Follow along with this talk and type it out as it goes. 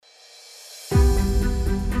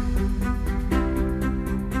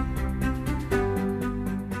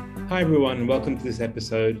Hi everyone, and welcome to this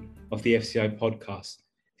episode of the FCI podcast.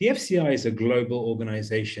 The FCI is a global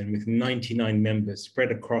organization with 99 members spread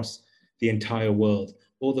across the entire world,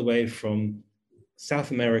 all the way from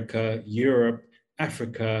South America, Europe,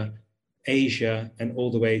 Africa, Asia, and all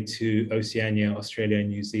the way to Oceania, Australia, and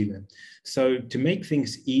New Zealand. So to make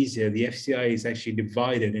things easier, the FCI is actually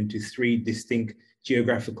divided into three distinct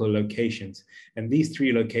geographical locations. And these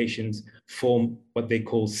three locations form what they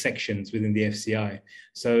call sections within the FCI.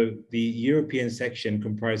 So the European section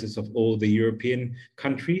comprises of all the European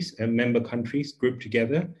countries and member countries grouped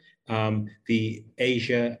together. The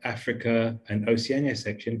Asia, Africa, and Oceania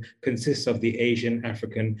section consists of the Asian,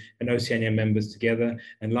 African, and Oceania members together.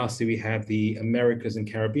 And lastly, we have the Americas and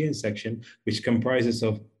Caribbean section, which comprises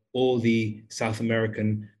of all the South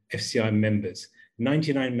American FCI members.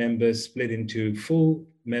 99 members split into full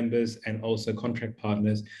members and also contract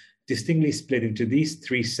partners, distinctly split into these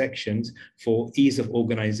three sections for ease of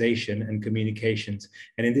organization and communications.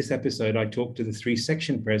 And in this episode, I talked to the three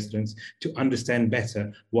section presidents to understand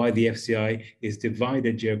better why the FCI is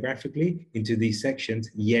divided geographically into these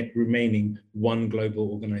sections, yet remaining one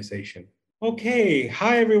global organization. Okay,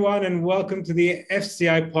 hi everyone, and welcome to the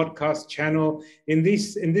FCI Podcast Channel. In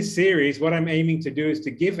this series, what I'm aiming to do is to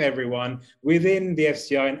give everyone within the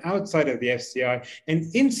FCI and outside of the FCI an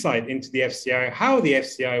insight into the FCI, how the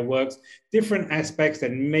FCI works, different aspects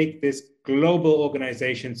that make this global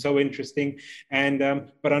organization so interesting, and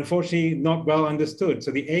but unfortunately not well understood. So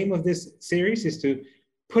the aim of this series is to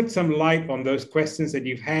put some light on those questions that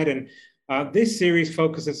you've had, and this series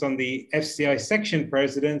focuses on the FCI section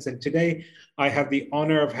presidents, and today I have the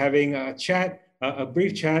honor of having a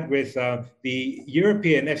brief chat with the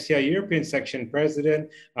FCI European Section president,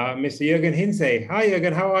 Mr. Jörgen Hindse. Hi,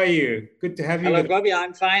 Jörgen, how are you? Good to have you. Hello, Gopi,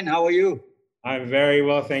 I'm fine. How are you? I'm very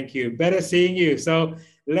well, thank you. Better seeing you. So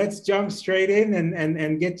let's jump straight in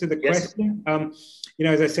and get to the question.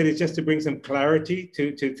 As I said, it's just to bring some clarity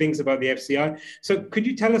to things about the FCI. So could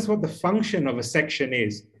you tell us what the function of a section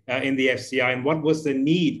is in the FCI, and what was the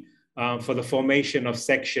need for the formation of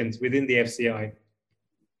sections within the FCI?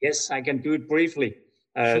 Yes, I can do it briefly.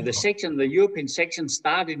 Sure. The European section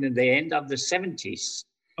started in the end of the 70s.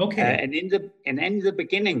 Okay. And in the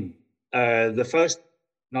beginning, the first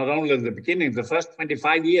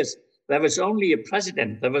 25 years, there was only a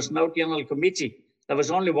president. There was no general committee. There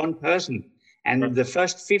was only one person. And right. The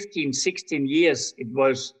first 15, 16 years, it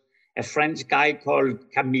was a French guy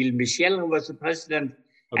called Camille Michel who was the president.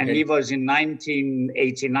 Okay. And he was in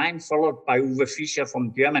 1989, followed by Uwe Fischer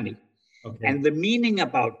from Germany. Okay. And the meaning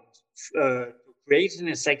about creating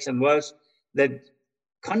a section was that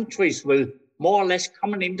countries with more or less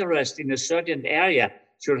common interest in a certain area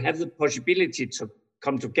should have the possibility to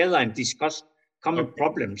come together and discuss common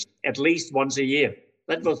problems at least once a year.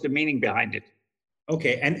 That was the meaning behind it.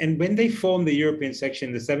 Okay, and when they formed the European section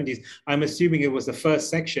in the 70s, I'm assuming it was the first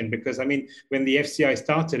section, because I mean, when the FCI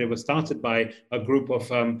started, it was started by a group of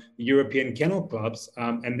European kennel clubs,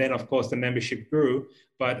 and then of course the membership grew.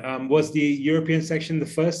 But was the European section the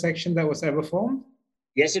first section that was ever formed?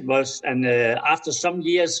 Yes, it was. And after some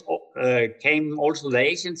years came also the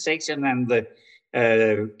Asian section and the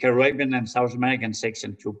Caribbean and South American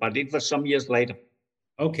section too, but it was some years later.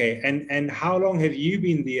 Okay, and how long have you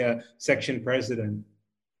been the section president?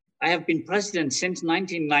 I have been president since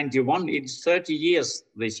 1991. It's 30 years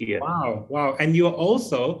this year. Wow. And you're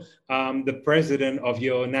also the president of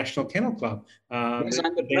your national kennel club. Yes,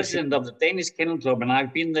 I'm the president of the Danish Kennel Club, and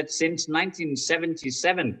I've been that since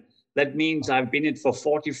 1977. That means I've been it for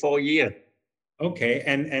 44 years. Okay,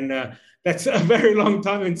 and that's a very long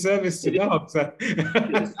time in service to dogs.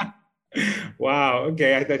 Yes. Wow.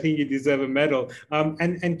 Okay. I think you deserve a medal.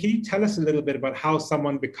 And can you tell us a little bit about how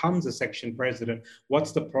someone becomes a section president?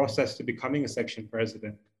 What's the process to becoming a section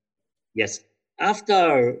president? Yes.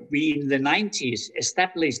 After we in the 90s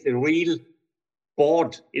established the real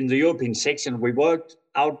board in the European section, we worked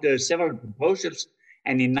out several proposals.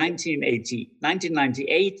 And in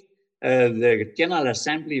 1998, the General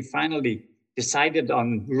Assembly finally decided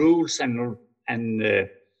on rules and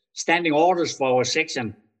standing orders for our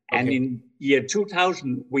section. And in year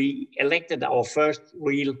 2000, we elected our first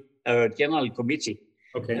real general committee,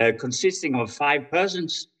 consisting of 5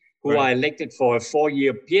 persons who are elected for a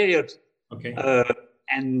 4-year period.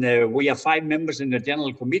 And we are 5 members in the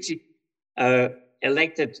general committee,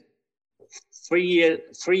 elected 3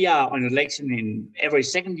 are on election in every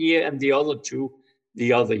second year, and the other 2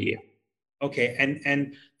 the other year. Okay,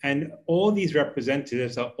 and all these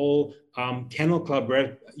representatives are all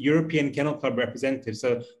European Kennel Club representatives.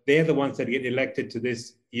 So they're the ones that get elected to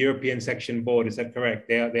this European section board. Is that correct?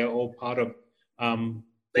 They are all part of.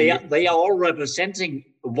 They are all representing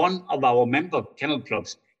one of our member kennel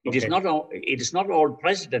clubs. It is not all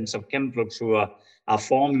presidents of kennel clubs who are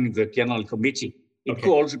forming the general committee. It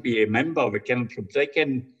could also be a member of a kennel club.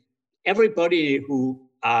 Everybody who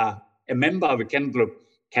are a member of a kennel club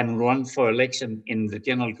can run for election in the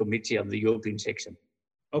general committee of the European section.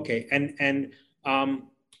 Okay, and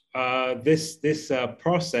this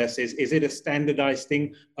process, is it a standardized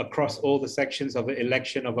thing across all the sections of the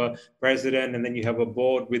election of a president, and then you have a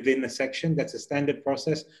board within a section? That's a standard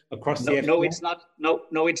process across the FCI? No, it's not.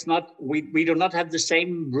 No, it's not. We do not have the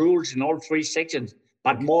same rules in all three sections,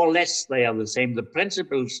 but more or less they are the same. The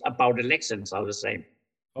principles about elections are the same.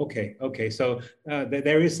 Okay. So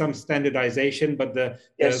there is some standardization, but the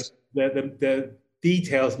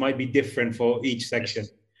details might be different for each section.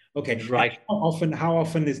 Okay, right. How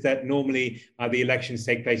often is that normally the elections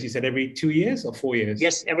take place? You said every 2 years or 4 years?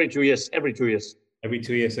 Yes, every 2 years. Every 2 years. Every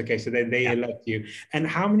 2 years. Okay, so then they elect you. And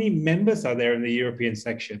how many members are there in the European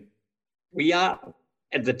section? We are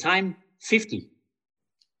at the time 50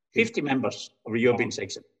 members of the European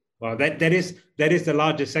section. Well, that is the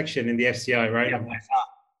largest section in the FCI, right? Yeah,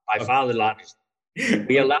 by far the largest.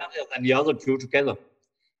 We are larger than the other two together.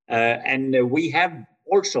 And we have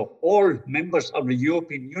also all members of the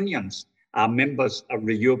European unions are members of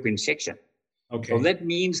the European section. Okay. So that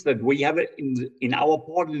means that we have in our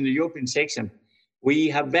board in the European section, we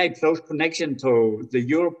have very close connection to the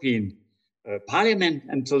European Parliament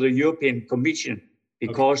and to the European Commission,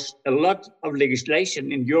 because a lot of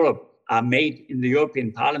legislation in Europe are made in the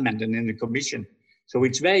European Parliament and in the Commission. So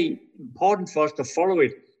it's very important for us to follow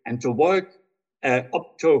it and to work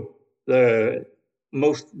up to the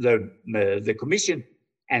Commission.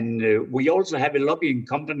 And we also have a lobbying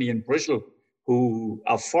company in Brussels who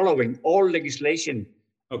are following all legislation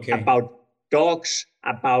about dogs,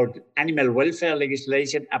 about animal welfare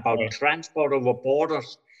legislation, about transport over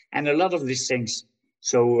borders, and a lot of these things.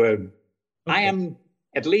 So I am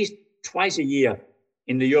at least twice a year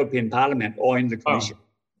in the European Parliament or in the Commission.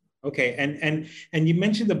 Okay, and you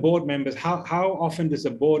mentioned the board members. How often does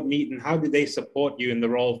the board meet, and how do they support you in the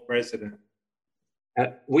role of president?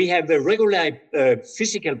 We have regular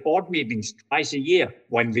physical board meetings twice a year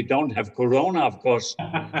when we don't have Corona, of course.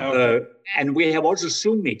 And we have also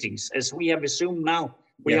Zoom meetings, as we have a Zoom now.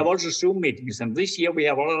 We have also Zoom meetings, and this year we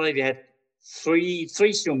have already had three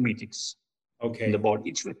Zoom meetings. In the board.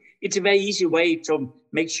 It's a very easy way to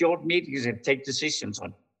make short meetings and take decisions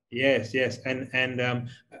on. Yes, and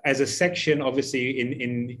as a section, obviously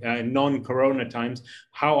in non-Corona times,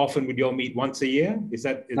 how often would you all meet? Once a year? Is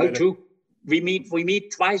that true? We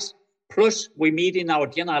meet twice. Plus, we meet in our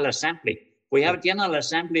General Assembly. We have a General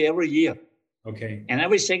Assembly every year. Okay. And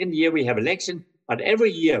every second year we have election, but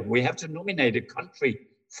every year we have to nominate a country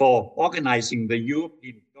for organizing the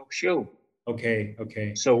European Dog Show. Okay.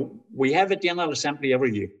 So we have a General Assembly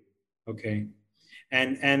every year. Okay.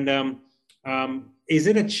 And is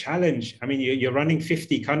it a challenge? I mean, you're running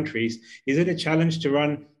 50 countries. Is it a challenge to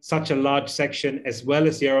run such a large section as well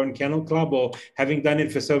as your own kennel club, or having done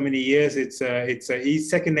it for so many years, it's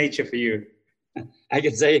second nature for you? I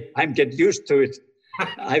can say I'm getting used to it.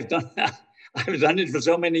 I've done it for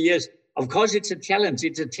so many years. Of course, it's a challenge.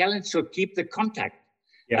 It's a challenge to keep the contact.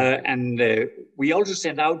 Yeah. And we also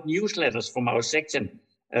send out newsletters from our section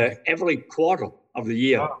every quarter of the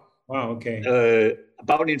year. Wow, okay.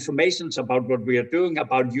 About information about what we are doing,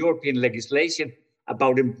 about European legislation,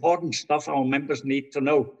 about important stuff our members need to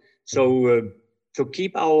know. So to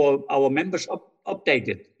keep our members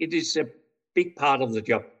updated, it is a big part of the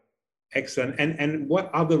job. Excellent. And what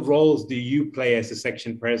other roles do you play as a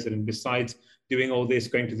section president besides doing all this,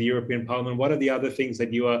 going to the European Parliament? What are the other things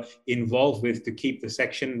that you are involved with to keep the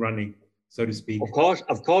section running, so to speak? Of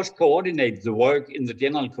course, coordinate the work in the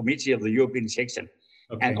General Committee of the European Section.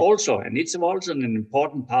 Okay. And it's also an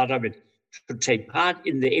important part of it, to take part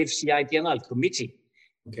in the FCI General Committee.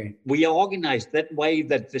 Okay. We are organized that way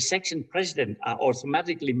that the section president are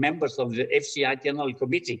automatically members of the FCI General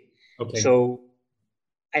Committee. Okay. So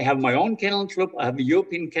I have my own kennel club, I have a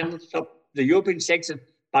European kennel club, the European section,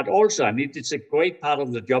 but also, and it is a great part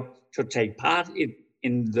of the job to take part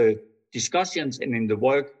in the discussions and in the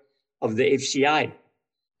work of the FCI.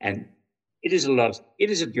 And it is a lot. It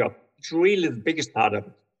is a job. It's really the biggest part of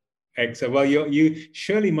it. Excellent. Well, you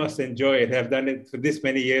surely must enjoy it. Have done it for this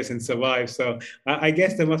many years and survived. So I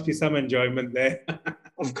guess there must be some enjoyment there.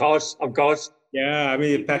 Of course. Yeah, I mean,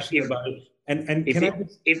 you're passionate about it. And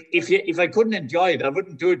if I couldn't enjoy it, I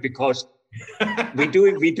wouldn't do it, because we do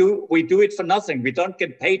it for nothing. We don't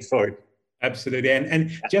get paid for it. Absolutely. And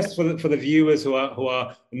just for the viewers who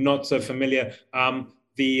are not so familiar,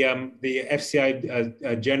 the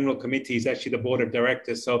FCI General Committee is actually the board of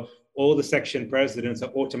directors. So all the section presidents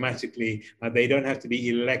are automatically, they don't have to be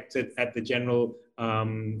elected at the General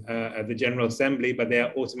Assembly, but they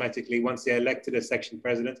are automatically, once they're elected as section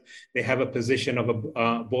president, they have a position of a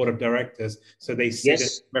board of directors. So they sit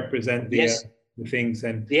and represent the things.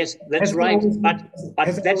 And yes, that's right. But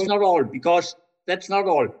that's not all, because that's not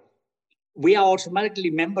all. We are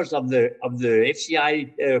automatically members of the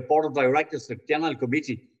FCI Board of Directors, the General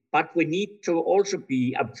Committee, but we need to also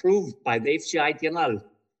be approved by the FCI General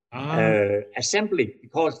Assembly,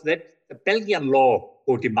 because that's the Belgian law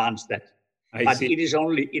who demands that. But see.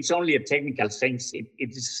 It's only a technical thing. It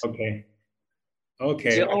is okay.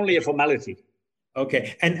 It's only a formality. Okay.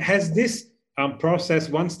 And has this process,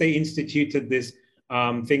 once they instituted this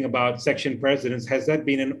thing about section presidents, has that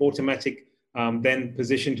been an automatic then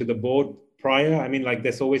position to the board prior? I mean, like,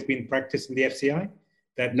 there's always been practice in the FCI?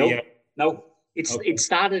 No. It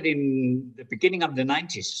started in the beginning of the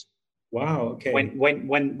 90s. Wow, okay.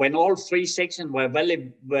 When all three sections were very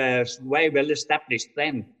well established,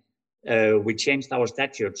 then we changed our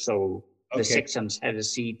statute, so the sections had a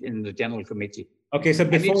seat in the General Committee. Okay, so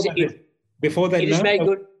before that, it is very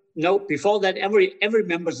good. No, before that, every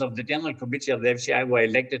members of the General Committee of the FCI were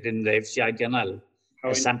elected in the FCI General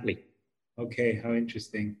Assembly. Okay, how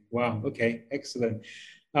interesting. Wow, okay, excellent.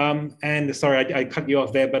 And sorry, I cut you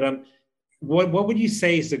off there, but what would you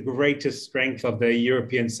say is the greatest strength of the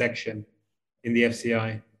European section in the FCI?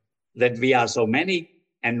 That we are so many,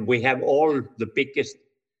 and we have all the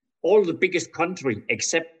biggest country,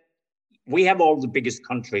 except we have all the biggest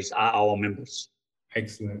countries are our members.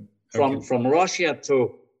 Excellent. From Russia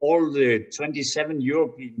to all the 27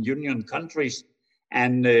 European Union countries,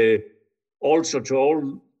 and also to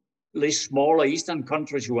all the smaller Eastern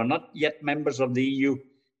countries who are not yet members of the EU.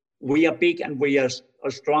 We are big and we are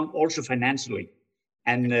strong also financially.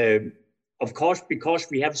 And of course, because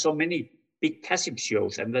we have so many big CASIP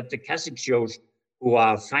shows, and that the CASIP shows who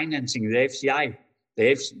are financing the FCI,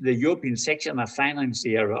 the European section are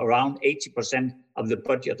financing around 80% of the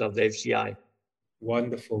budget of the FCI.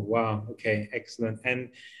 Wonderful! Wow. Okay. Excellent. And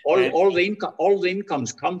all the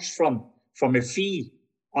incomes comes from a fee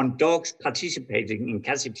on dogs participating in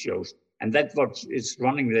CASIP shows, and that's what is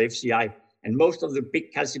running the FCI. And most of the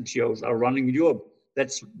big CASIP shows are running Europe.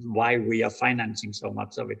 That's why we are financing so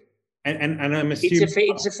much of it. And I'm assuming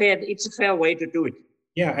it's a fair way to do it.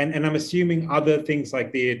 Yeah, and I'm assuming other things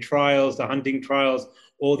like the trials, the hunting trials,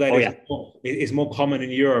 all that is more common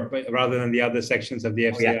in Europe rather than the other sections of the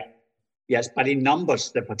FCI. Yeah. Yes, but in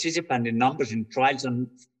numbers, the participant in numbers in trials are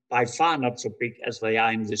by far not so big as they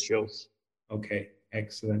are in the shows. Okay,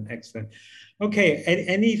 excellent. Okay,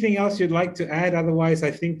 anything else you'd like to add? Otherwise,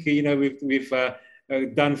 I think we've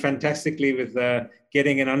done fantastically with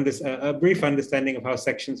getting a brief understanding of how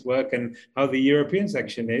sections work and how the European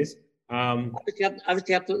section is. I would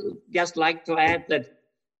just like to add that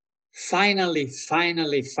finally,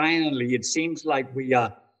 it seems like we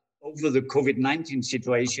are over the COVID-19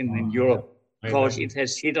 situation in Europe, because it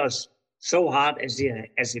has hit us so hard as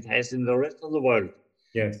it has in the rest of the world.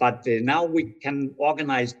 Yes. But now we can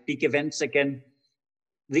organize big events again.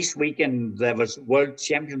 This weekend, there was World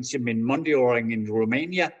Championship in Mondiorang in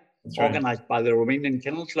Romania, organized by the Romanian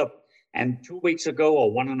Kennel Club. And 2 weeks ago,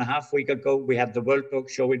 or 1.5 weeks ago, we had the World Dog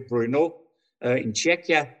Show in Brno in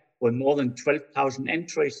Czechia, with more than 12,000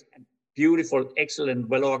 entries. Beautiful, excellent,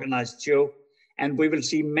 well-organized show. And we will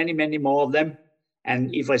see many, many more of them.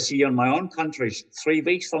 And if I see on my own countries, 4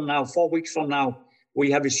 weeks from now, we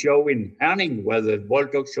have a show in Herning, where the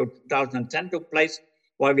World Dog Show 2010 took place,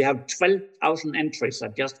 where we have 12,000 entries. I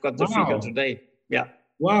just got the figure today. Yeah.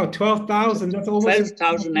 Wow, 12,000. That's almost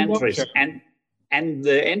 12,000 entries. And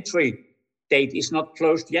the entry date is not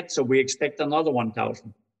closed yet, so we expect another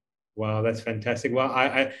 1,000. Wow, that's fantastic. Well,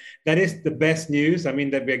 that is the best news. I mean,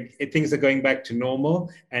 that things are going back to normal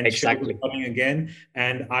and exactly coming again.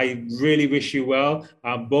 And I really wish you well,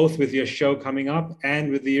 both with your show coming up and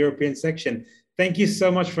with the European section. Thank you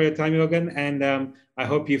so much for your time, Jörgen. And I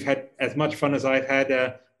hope you've had as much fun as I've had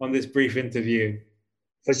on this brief interview.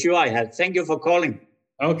 For sure I had. Thank you for calling.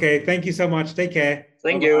 Okay, thank you so much. Take care.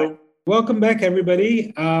 Thank you. Welcome back,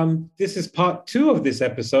 everybody. This is part 2 of this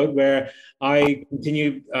episode, where I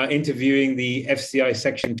continue interviewing the FCI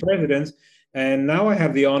section presidents. And now I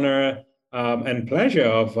have the honor and pleasure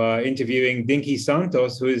of interviewing Dinky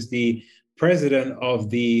Santos, who is the president of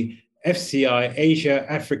the FCI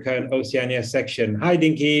Asia, Africa, and Oceania section. Hi,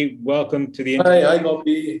 Dinky. Welcome to the interview. Hi,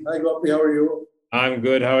 Gopi. Hi, Gopi. How are you? I'm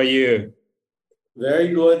good. How are you? Very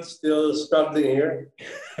good. Still struggling here.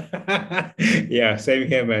 Yeah, same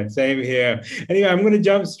here, man. Same here. Anyway, I'm going to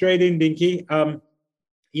jump straight in, Dinky.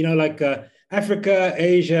 Africa,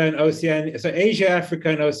 Asia, and Oceania. So Asia, Africa,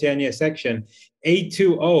 and Oceania section,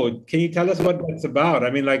 A20. Can you tell us what that's about? I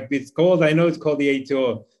mean, like I know it's called the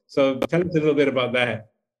A20. So tell us a little bit about that.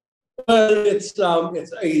 Well, it's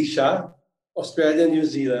Asia, Australia, New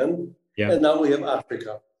Zealand, Yeah. and now we have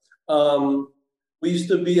Africa. We used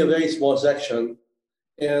to be a very small section,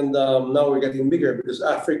 and now we're getting bigger because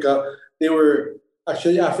Africa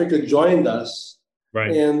joined us.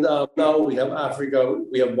 Right. And now we have Africa,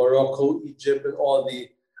 we have Morocco, Egypt, and all the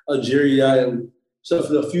Algeria, and so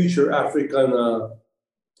for the future African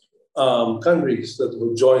countries that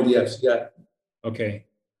will join the FCI. Okay.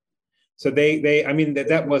 So I mean,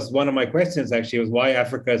 that was one of my questions actually, was why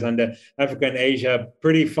Africa is under Africa and Asia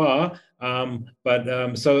pretty far.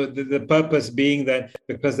 So the purpose being that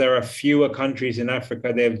because there are fewer countries in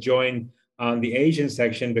Africa, they have joined the Asian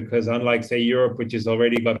section, because unlike, say, Europe, which is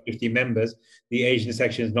already about 50 members, the Asian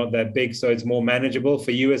section is not that big. So it's more manageable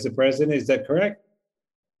for you as the president. Is that correct?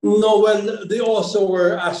 No, well, they also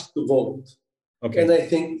were asked to vote. Okay. And I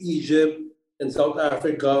think Egypt and South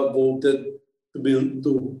Africa voted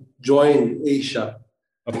to join Asia.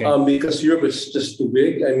 Okay. Because Europe is just too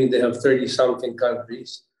big. I mean, they have 30-something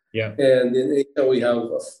countries. Yeah. And in Asia, we have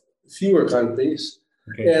fewer countries.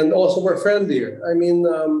 Okay. And also we're friendlier. I mean,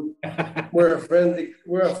 we're a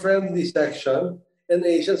friendly section, and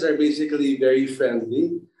Asians are basically very friendly.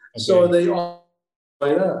 Okay. So they all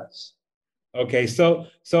join us. Okay, so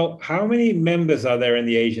how many members are there in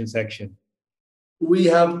the Asian section? We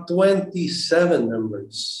have 27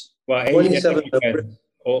 members. Well, 27 members.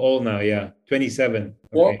 All now, yeah. 27. Okay.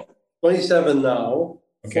 Well, 27 now.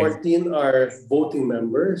 Okay. 14 are voting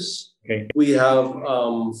members. Okay. We have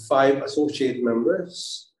 5 associate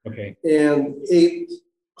members. Okay. And 8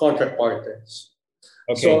 contract partners.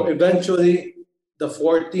 Okay. So eventually, the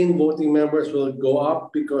 14 voting members will go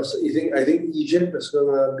up because I think Egypt is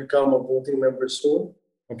going to become a voting member soon.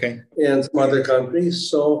 Okay. And some other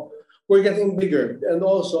countries. So we're getting bigger. And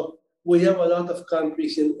also, we have a lot of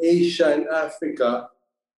countries in Asia and Africa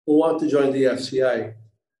who want to join the FCI.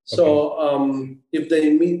 So if they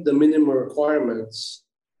meet the minimum requirements,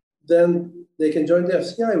 then they can join the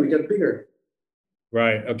FCI. We get bigger.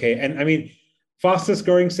 Right. Okay. And I mean, fastest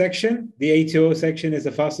growing section, the A20 section is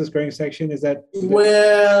the fastest growing section. Is that?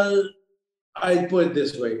 Well, I put it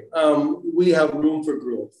this way. We have room for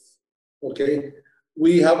growth. Okay.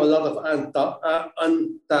 We have a lot of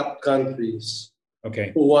untapped countries.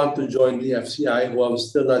 Okay. Who want to join the FCI, who have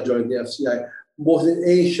still not joined the FCI, both in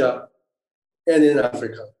Asia and in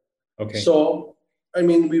Africa. Okay. So, I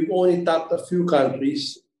mean, we've only tapped a few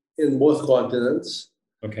countries in both continents.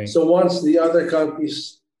 Okay. So once the other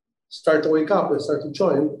countries start to wake up and start to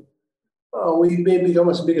join, we may become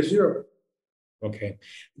as big as Europe. Okay.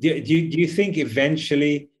 Do you think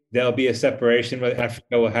eventually there'll be a separation where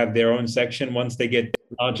Africa will have their own section once they get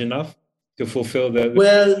large enough to fulfill the...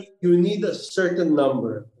 Well, you need a certain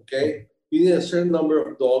number, okay? You need a certain number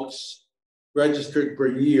of dogs registered per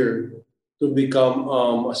year to become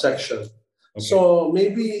a section. Okay. So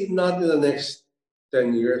maybe not in the next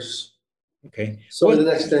 10 years. Okay. So in the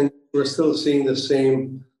next 10 years, we're still seeing the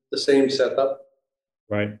same setup.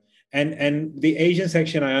 Right. And the Asian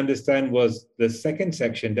section, I understand, was the second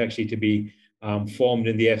section actually to be formed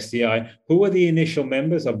in the FCI. Who were the initial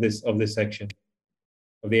members of this section?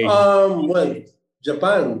 Of the Asian? Well,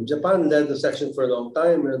 Japan led the section for a long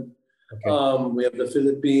time, and okay. We have the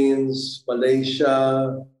Philippines,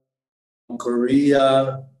 Malaysia,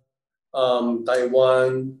 Korea,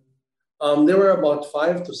 Taiwan. There were about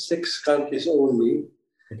 5 to 6 countries only,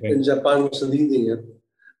 okay. And Japan was leading it.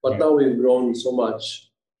 But now we've grown so much.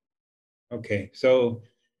 Okay, so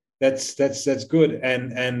that's good.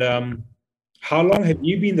 And how long have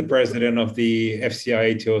you been the president of the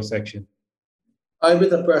FCI A20 section? I've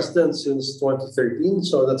been the president since 2013,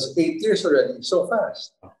 so that's 8 years already. So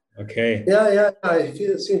fast. Okay. Yeah.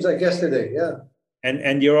 It seems like yesterday. Yeah.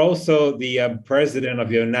 And you're also the president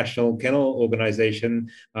of your national kennel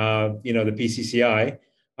organization, the PCCI.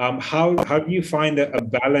 How do you find a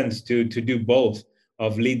balance to do both,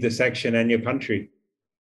 of lead the section and your country?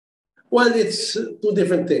 Well, it's 2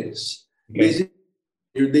 different things. Okay. Basically,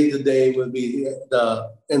 your day-to-day will be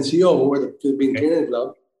the NCO, or the Philippine Kennel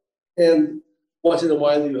Club, and once in a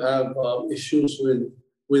while you have issues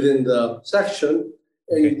within the section,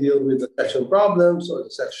 and you deal with the section problems or the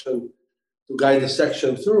section to guide the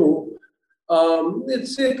section through.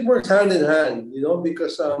 It works hand in hand,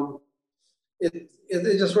 because it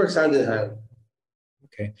just works hand in hand.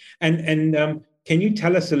 Okay, and can you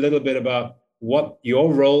tell us a little bit about what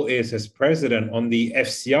your role is as president on the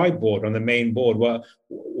FCI board, on the main board?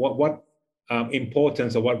 What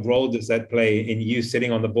importance or what role does that play in you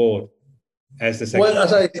sitting on the board? as the section? Well,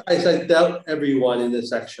 as I tell everyone in the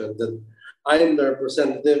section that I'm the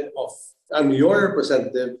representative of, I'm your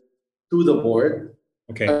representative to the board.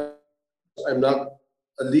 Okay. I'm not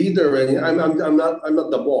a leader or anything. I'm not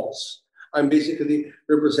the boss. I'm basically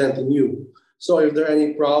representing you. So if there are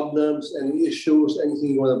any problems, any issues,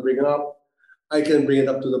 anything you want to bring up, I can bring it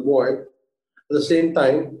up to the board. At the same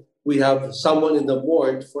time, we have someone in the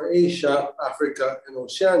board for Asia, Africa, and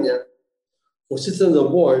Oceania who sits on the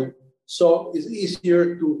board. So it's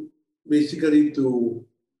easier to basically to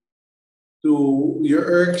your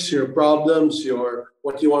irks, your problems, your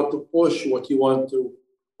what you want to push, what you want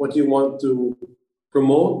to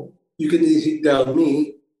promote. You can easily tell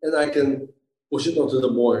me, and I can push it onto the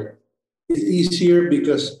board. It's easier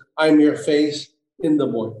because I'm your face in the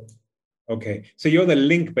board. Okay, so you're the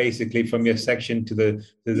link basically from your section to the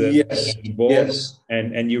Yes. board, Yes.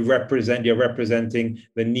 and you're representing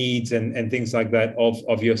the needs and things like that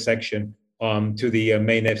of your section to the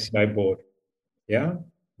main FCI board. Yeah,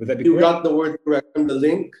 would that be You correct? got the word correct. I'm the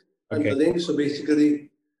link. I'm Okay. the link. So basically,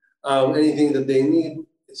 anything that they need,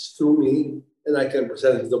 it's through me, and I can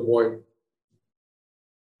present it to the board.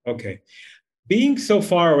 Okay. Being so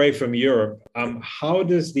far away from Europe, how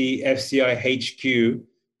does the FCI HQ,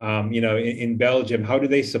 in Belgium, how do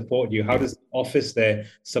they support you? How does the office there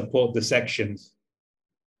support the sections?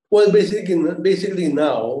 Well, basically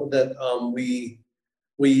now that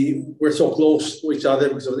we're so close to each other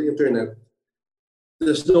because of the internet,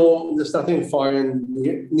 there's nothing far and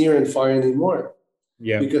near and far anymore.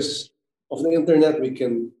 Yeah. Because of the internet, we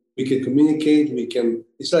can communicate.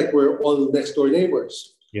 It's like we're all next door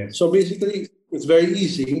neighbors. Yes. So basically, it's very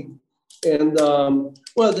easy. And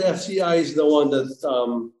well, the FCI is the one that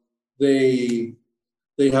they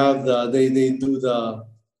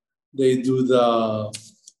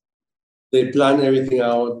plan everything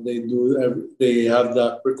out. They have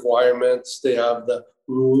the requirements. They have the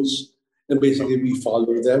rules, and basically we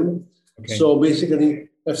follow them. Okay. So basically,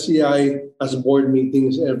 FCI has board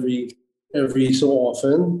meetings every so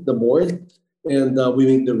often, the board, and we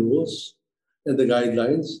make the rules and the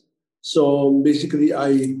guidelines. So basically,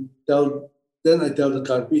 I tell the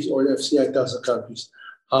countries, or FCI tells the countries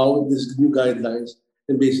how these new guidelines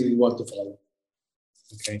and basically what to follow.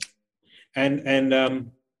 Okay,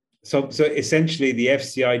 so essentially, the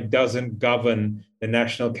FCI doesn't govern the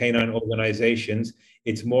national canine organizations.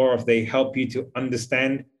 It's more of they help you to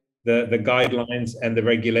understand the guidelines and the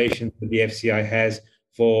regulations that the FCI has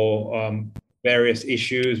for various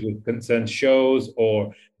issues with concerned shows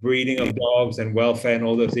or breeding of dogs and welfare and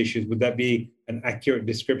all those issues. Would that be an accurate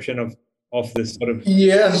description of this sort of?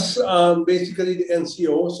 Yes, basically the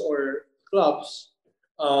NCOs or clubs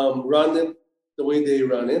run it the way they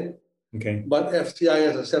run it. Okay. But FCI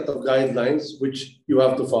has a set of guidelines which you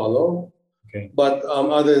have to follow. Okay. But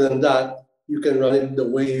other than that, you can run it the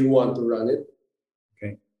way you want to run it.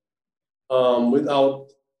 Okay.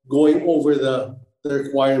 Without going over the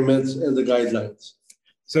requirements and the guidelines.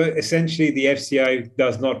 So essentially, the FCI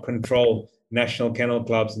does not control national kennel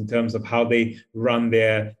clubs in terms of how they run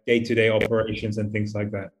their day-to-day operations and things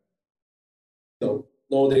like that.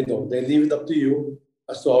 No, they don't. They leave it up to you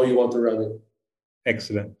as to how you want to run it.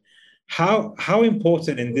 Excellent. How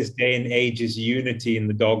important in this day and age is unity in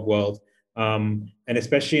the dog world, and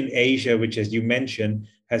especially in Asia, which, as you mentioned,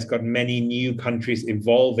 has got many new countries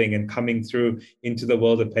evolving and coming through into the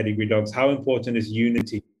world of pedigree dogs. How important is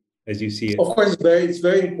unity as you see it? Of course, it's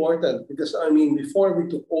very important because I mean, before I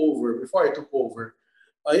took over,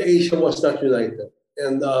 Asia was not united,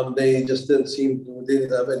 and they just didn't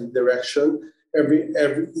have any direction.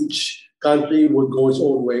 Each country would go its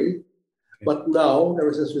own way. Okay. But now,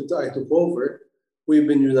 ever since I took over, we've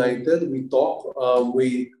been united. We talk,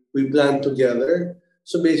 we plan together.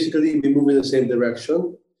 So basically, we move in the same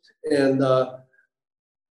direction. And the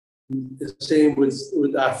same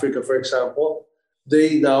with Africa, for example.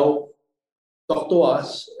 They now talk to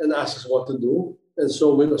us and ask us what to do. And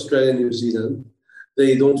so with Australia and New Zealand,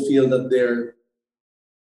 they don't feel that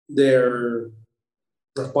they're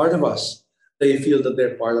not part of us. They feel that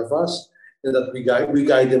they're part of us and that we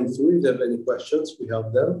guide them through. If they have any questions, we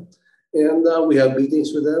help them. And we have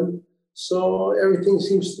meetings with them. So everything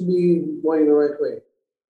seems to be going the right way.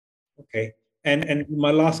 Okay. And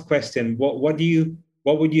my last question, what would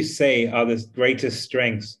you say are the greatest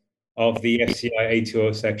strengths of the FCI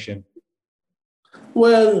A20 section?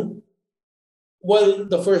 Well,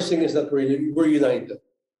 the first thing is that we're united.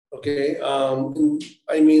 Okay.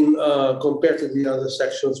 I mean, compared to the other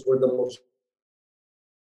sections, we're the most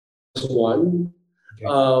one.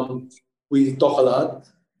 Okay. We talk a lot.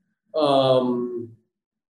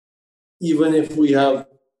 Even if we have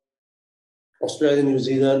Australia, New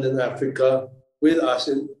Zealand, and Africa with us,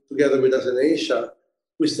 together with us in Asia.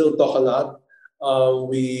 We still talk a lot.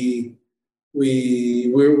 We're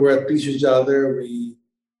at peace with each other.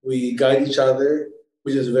 We guide each other,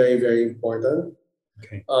 which is very, very important.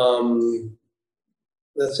 Okay.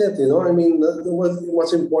 That's it. I mean,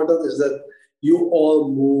 what's important is that you all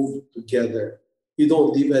move together. You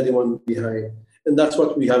don't leave anyone behind. And that's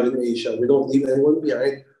what we have in Asia. We don't leave anyone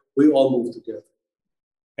behind. We all move together.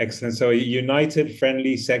 Excellent. So a united,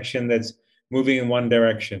 friendly section that's moving in one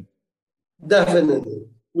direction. Definitely.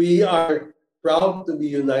 We are proud to be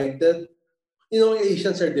united.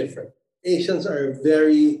 Asians are different. Asians are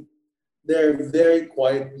they're very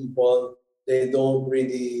quiet people. They don't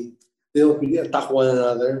really attack one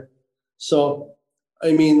another. So,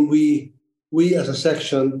 I mean, we as a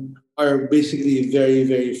section are basically very,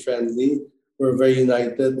 very friendly. We're very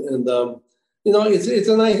united, and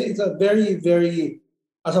it's a very, very,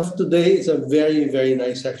 as of today, it's a very, very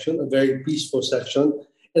nice section, a very peaceful section,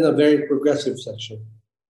 and a very progressive section.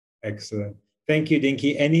 Excellent. Thank you,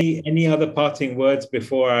 Dinky. Any other parting words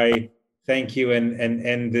before I thank you and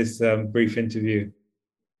end this brief interview?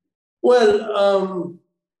 Well,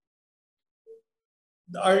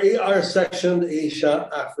 our section, Asia,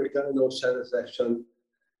 Africa, and Oceania section,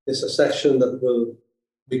 is a section that will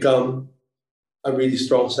become a really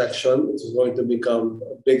strong section. It's going to become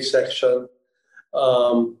a big section.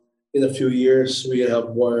 In a few years, we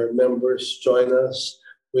have more members join us.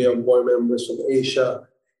 We have more members from Asia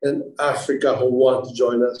and Africa who want to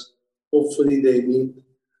join us. Hopefully, they meet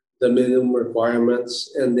the minimum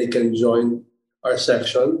requirements and they can join our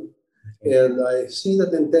section. And I see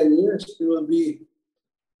that in 10 years, we will be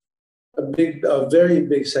a very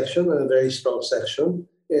big section and a very strong section.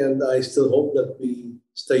 And I still hope that we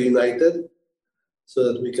stay united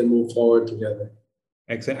so that we can move forward together.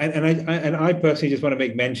 Excellent. And I personally just want to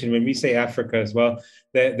make mention, when we say Africa as well,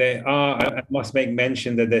 I must make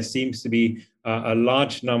mention that there seems to be a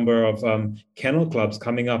large number of kennel clubs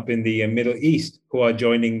coming up in the Middle East who are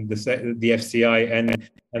joining the FCI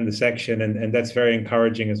and the section. And that's very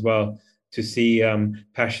encouraging as well to see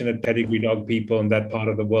passionate pedigree dog people in that part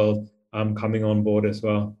of the world coming on board as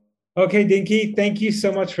well. Okay, Dinky, thank you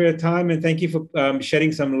so much for your time, and thank you for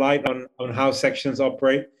shedding some light on how sections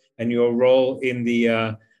operate and your role in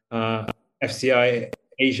the FCI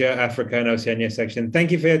Asia, Africa, and Oceania section.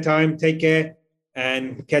 Thank you for your time. Take care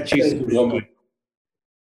and catch you soon.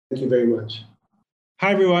 Thank you very much.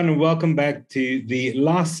 Hi, everyone, and welcome back to the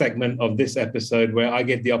last segment of this episode where I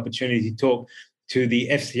get the opportunity to talk to the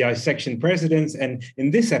FCI section presidents. And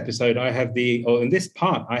in this episode, I have the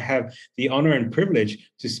honor and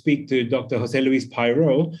privilege to speak to Dr. Jose Luis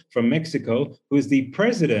Payró from Mexico, who is the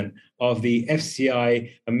president of the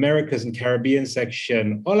FCI Americas and Caribbean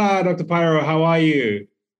Section. Hola, Dr. Payró, how are you?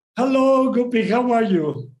 Hello, Gopi, how are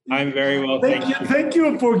you? I'm very well, thank you. Thank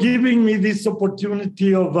you for giving me this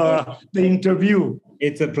opportunity of the interview.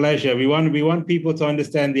 It's a pleasure. We want people to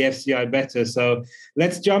understand the FCI better. So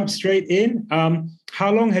let's jump straight in.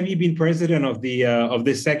 How long have you been president of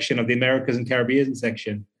this section of the Americas and Caribbean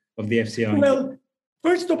section of the FCI? Well,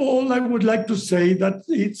 first of all, I would like to say that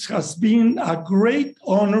it has been a great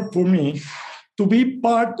honor for me to be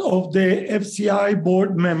part of the FCI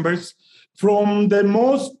board members from the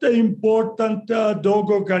most important dog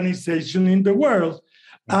organization in the world.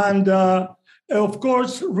 And of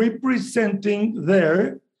course, representing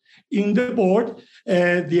there in the board,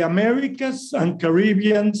 the Americas and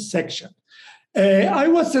Caribbean section. I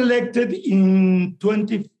was elected in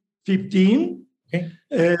 2015,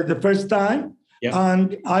 the first time,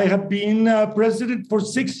 and I have been president for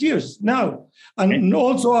 6 years now. And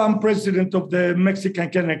also I'm president of the Mexican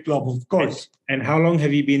Kennel Club, of course. And how long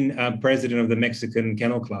have you been president of the Mexican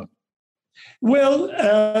Kennel Club? Well,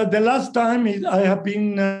 the last time I have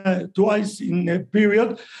been twice in a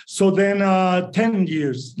period, so then 10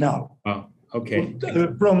 years now. Oh, okay.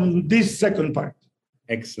 From this second part.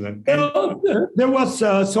 Excellent. There was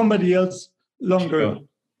somebody else longer.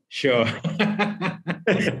 Sure.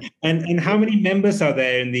 And how many members are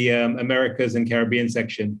there in the Americas and Caribbean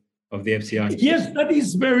section of the FCI? Yes, that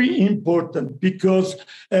is very important because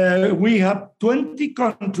we have 20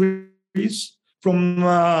 countries from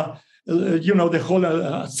the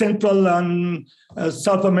whole Central and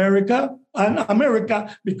South America, and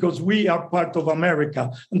America, because we are part of America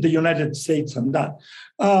and the United States and that.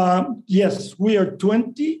 Yes, we are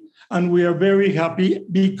 20, and we are very happy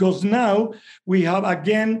because now we have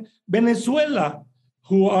again Venezuela,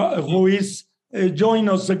 who is join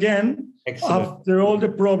us again. Excellent. After all the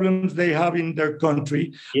problems they have in their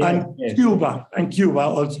country, and Cuba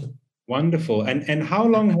also. Wonderful. And how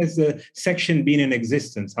long has the section been in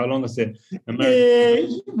existence? How long has the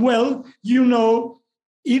well,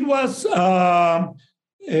 it was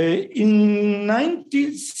in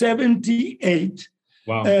 1978.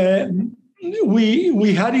 Wow.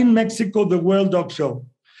 We had in Mexico the World Dog Show,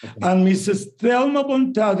 and Mrs. Thelma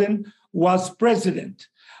von Taden was president.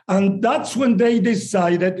 And that's when they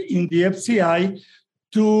decided in the FCI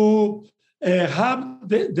to have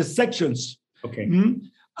the sections. Okay.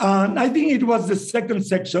 And I think it was the second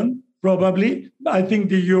section, probably. I think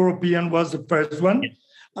the European was the first one. Yes.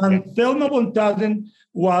 And Thelma von Taden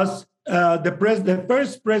was the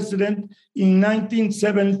first president in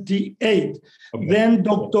 1978. Okay. Then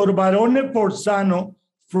Dr. Barone Forzano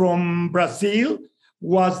from Brazil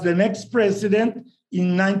was the next president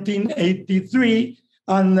in 1983.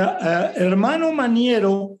 And Hermano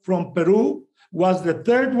Maniero from Peru was the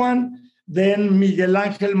third one. Then Miguel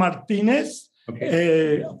Ángel Martínez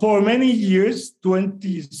for many years,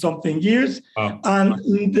 20-something years. Wow.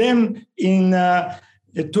 And then in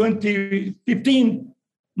 2015,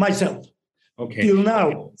 myself. Okay. Till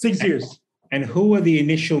now, 6 years. And who were the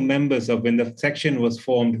initial members of, when the section was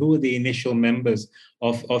formed, who were the initial members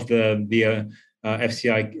of the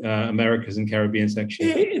FCI Americas and Caribbean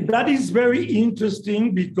Section? That is very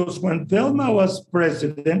interesting because when Thelma was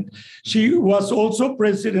president, she was also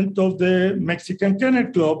president of the Mexican Kennel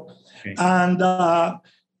Club. Okay. And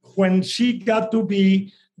when she got to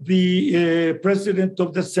be the president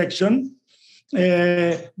of the section,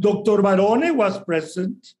 Dr. Barone was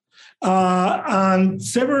present, and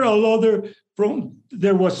several other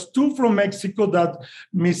there was two from Mexico, that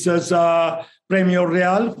Mrs. Premio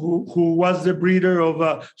Real, who was the breeder of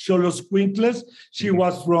Xolos Quintles. She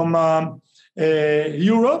was from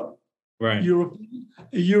Europe, right?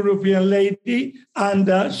 European lady,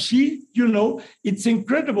 and she, it's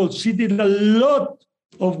incredible. She did a lot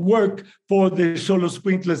of work for the Xolos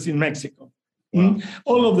Quintles in Mexico. Wow.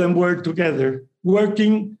 All of them were together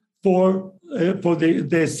working for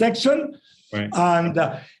the section, right? And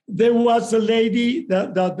there was a lady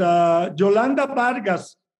that Yolanda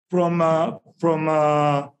Vargas from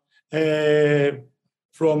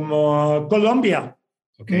Colombia,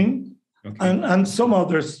 Okay. and some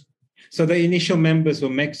others. So the initial members were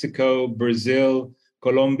Mexico, Brazil,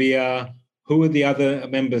 Colombia. Who were the other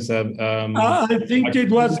members of? I think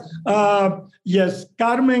it was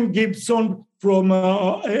Carmen Gibson from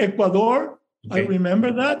Ecuador. Okay. I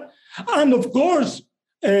remember that, and of course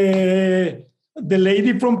the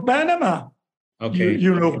lady from Panama. Okay.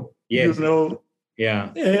 Yes.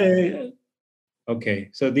 Yeah. Okay.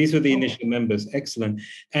 So these were the initial members. Excellent.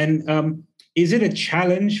 And is it a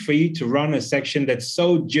challenge for you to run a section that's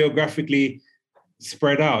so geographically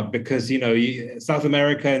spread out? Because South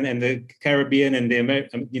America and the Caribbean and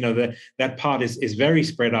that part is very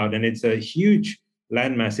spread out, and it's a huge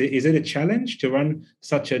landmass. Is it a challenge to run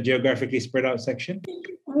such a geographically spread out section?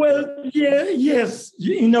 Well, yes,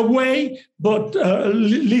 in a way, but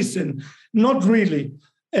listen, not really.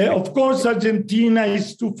 Of course, Argentina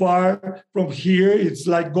is too far from here. It's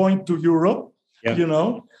like going to Europe,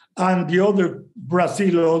 and the other,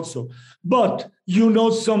 Brazil also. But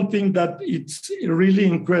something that it's really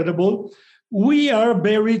incredible. We are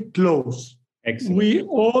very close. Excellent.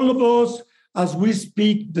 All of us, as we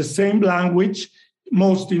speak the same language,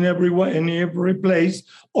 most in every place,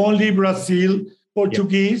 only Brazil,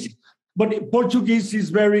 Portuguese, but Portuguese is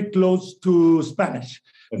very close to Spanish.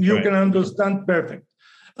 That's you right. can understand perfect.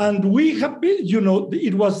 And we have been,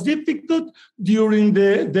 it was difficult during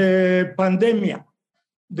the pandemic,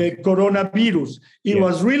 the coronavirus. It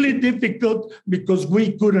was really difficult because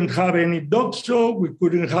we couldn't have any dog show, we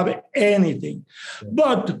couldn't have anything.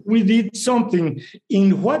 But we did something.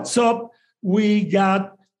 In WhatsApp, we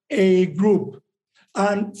got a group.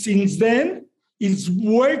 And since then, it's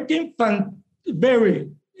working very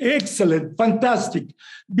excellent, fantastic,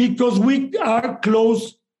 because we are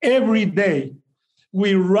close every day.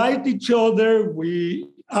 We write each other, we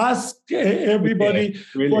ask everybody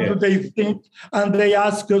what do they think, and they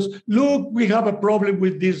ask us, look, we have a problem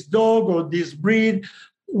with this dog or this breed.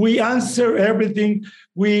 We answer everything.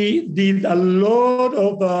 We did a lot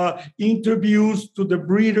of interviews to the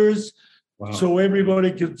breeders. Wow. So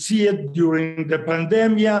everybody could see it during the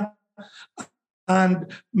pandemic, and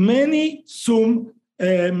many Zoom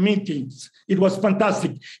meetings. It was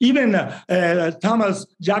fantastic. Even Thomas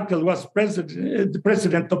Jackel was the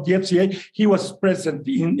president of the FCA. He was present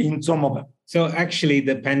in some of them. So actually,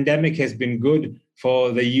 the pandemic has been good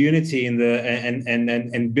for the unity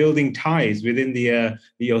and building ties within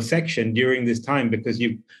your section during this time, because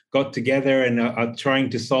you've got together and are trying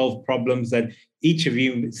to solve problems that each of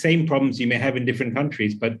you, same problems you may have in different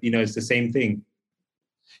countries, but it's the same thing.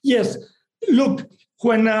 Yes. Look,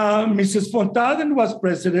 when Mrs. Fontaden was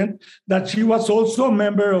president, that she was also a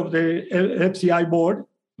member of the FCI board,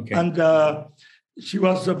 and she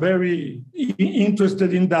was very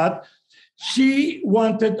interested in that. She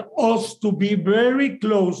wanted us to be very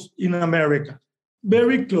close in America,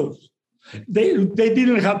 very close. They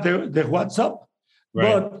didn't have the WhatsApp,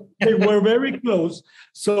 but they were very close.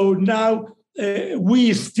 So now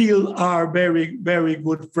we still are very, very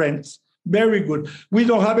good friends. Very good. We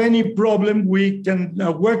don't have any problem. We can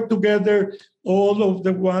work together, all of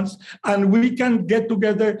the ones, and we can get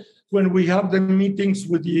together when we have the meetings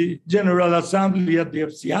with the General Assembly at the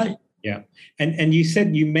FCI. Yeah. And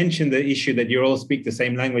you mentioned the issue that you all speak the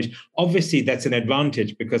same language. Obviously, that's an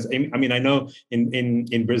advantage because, I mean, I know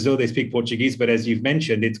in Brazil they speak Portuguese, but as you've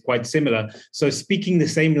mentioned, it's quite similar. So speaking the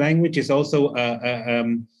same language is also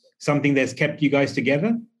something that's kept you guys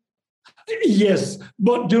together? Yes,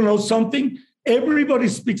 but something? Everybody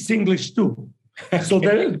speaks English too. So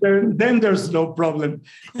then there's no problem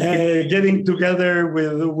getting together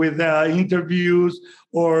with interviews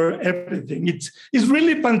or everything. It's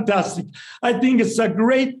really fantastic. I think it's a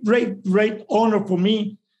great honor for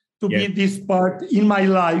me to be this part in my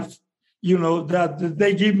life, that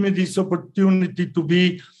they give me this opportunity to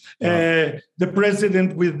be the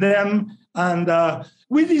president with them. And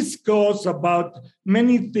we discuss about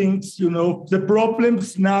many things, the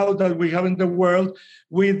problems now that we have in the world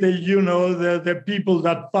with the people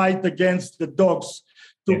that fight against the dogs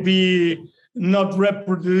to be not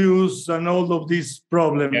reproduced and all of these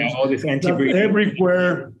problems. Yeah, all this anti-breeding.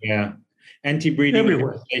 Everywhere. Yeah, anti-breeding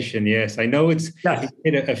legislation, yes. I know it's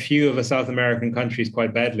hit a few of the South American countries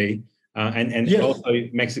quite badly, and also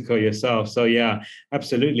Mexico yourself. So yeah,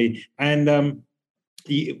 absolutely. And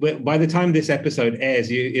by the time this episode airs,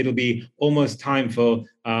 it'll be almost time for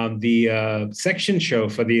the section show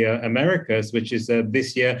for the Americas, which is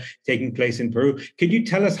this year taking place in Peru. Could you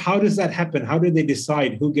tell us, how does that happen? How do they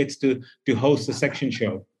decide who gets to host the section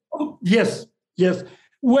show? Oh, yes.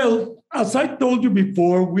 Well, as I told you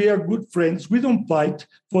before, we are good friends. We don't fight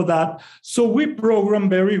for that. So we program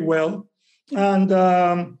very well. And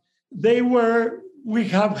we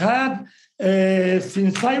have had,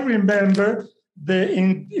 since I remember,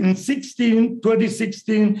 in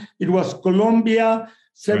 2016, it was Colombia,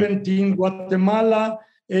 17 Guatemala,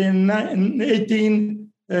 and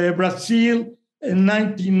 18 Brazil, and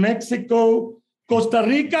 19 Mexico. Costa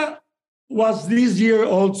Rica was this year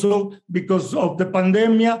also because of the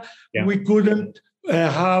pandemic. We couldn't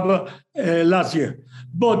have last year.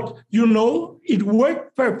 But, it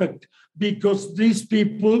worked perfect because these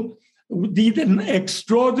people did an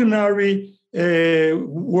extraordinary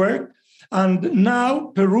work. And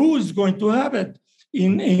now Peru is going to have it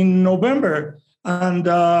in November. And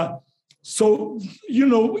so,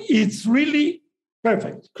 it's really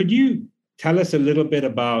perfect. Could you tell us a little bit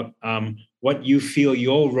about what you feel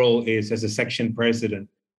your role is as a section president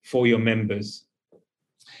for your members?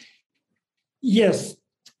 Yes,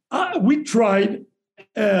 we tried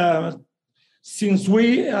since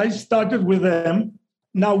I started with them.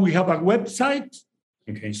 Now we have a website.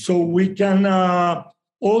 Okay. So we can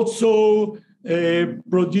also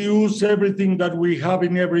produce everything that we have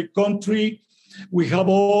in every country. We have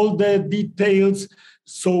all the details,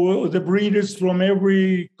 so the breeders from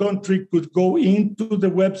every country could go into the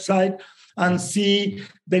website and see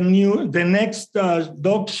the next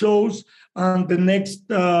dog shows and the next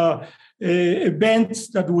events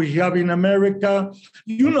that we have in America.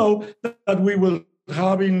 That we will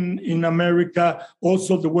have in America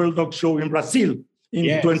also the World Dog Show in Brazil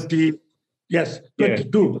in 22.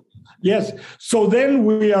 Yes. So then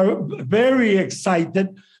we are very excited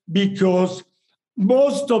because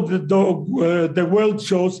most of the world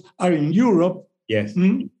shows are in Europe. Yes.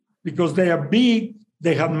 Because they are big,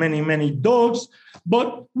 they have many, many dogs.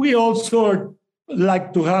 But we also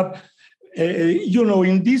like to have,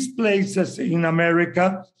 in these places in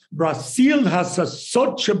America, Brazil has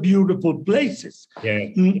such a beautiful places. Yeah.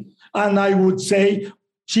 And I would say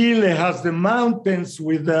Chile has the mountains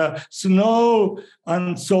with the snow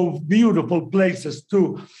and so beautiful places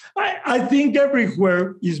too. I think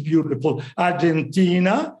everywhere is beautiful.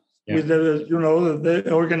 Argentina with the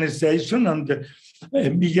organization, and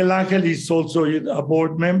Miguel Angel is also a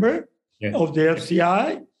board member of the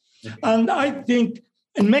FCI. Okay. And I think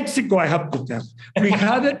in Mexico, I have to tell, we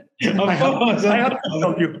had it. I have to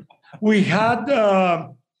tell you, we had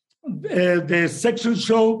the section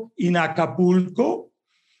show in Acapulco.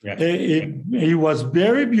 It was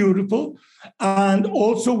very beautiful. And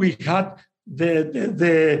also we had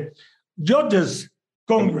the judges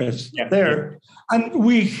Congress there. And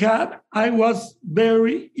I was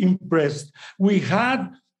very impressed. We had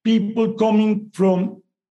people coming from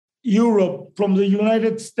Europe, from the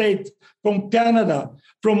United States, from Canada,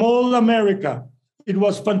 from all America. It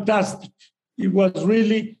was fantastic. It was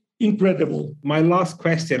really incredible. My last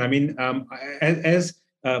question, I mean, as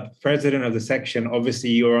president of the section,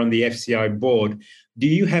 obviously you're on the FCI board. Do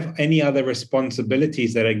you have any other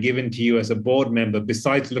responsibilities that are given to you as a board member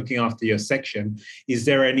besides looking after your section? Is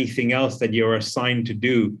there anything else that you're assigned to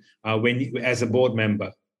do as a board member?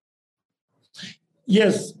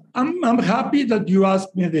 Yes, I'm happy that you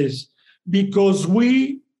asked me this, because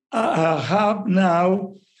we have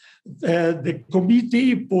now the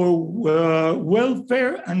Committee for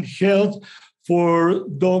Welfare and Health for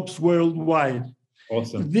Dogs Worldwide.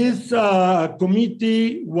 Awesome. This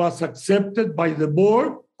committee was accepted by the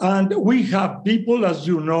board, and we have people, as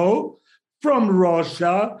you know, from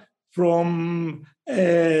Russia, from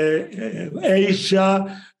Asia,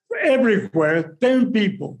 everywhere, 10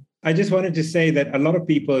 people. I just wanted to say that a lot of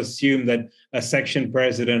people assume that a section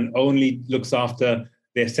president only looks after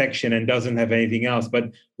their section and doesn't have anything else.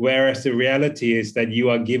 But whereas the reality is that you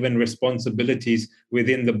are given responsibilities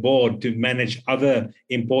within the board to manage other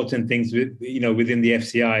important things within the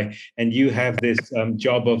FCI, and you have this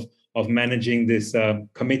job of managing this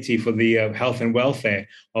committee for the health and welfare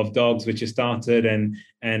of dogs, which is started, and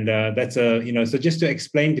that's so just to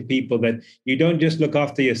explain to people that you don't just look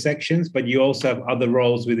after your sections, but you also have other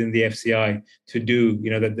roles within the FCI to do,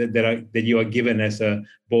 that you are given as a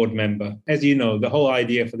board member. As you know, the whole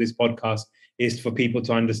idea for this podcast is for people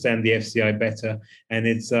to understand the FCI better. And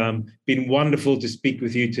it's been wonderful to speak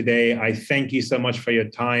with you today. I thank you so much for your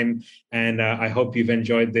time. And I hope you've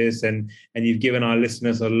enjoyed this and you've given our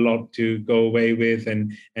listeners a lot to go away with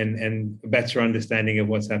and a better understanding of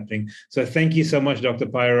what's happening. So thank you so much, Dr.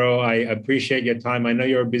 Payró. I appreciate your time. I know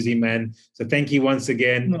you're a busy man. So thank you once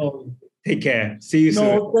again. No. Take care. See you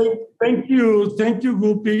soon. Thank you. Thank you,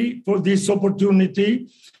 Gopi, for this opportunity.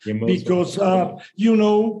 Because,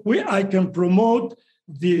 I can promote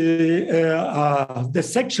the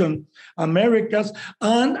section Americas,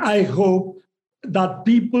 and I hope that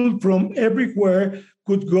people from everywhere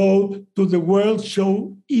could go to the World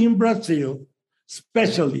Show in Brazil,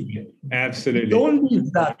 especially. Absolutely. Don't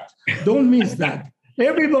miss that.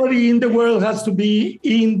 Everybody in the world has to be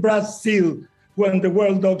in Brazil when the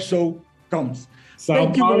World Dog Show comes.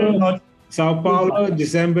 Thank you very much. Sao Paulo,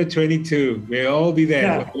 December 22. We'll all be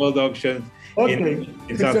there for World Dog Show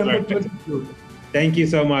in South America. 22. Thank you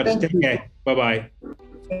so much. Take care. Bye-bye.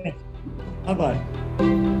 Bye-bye.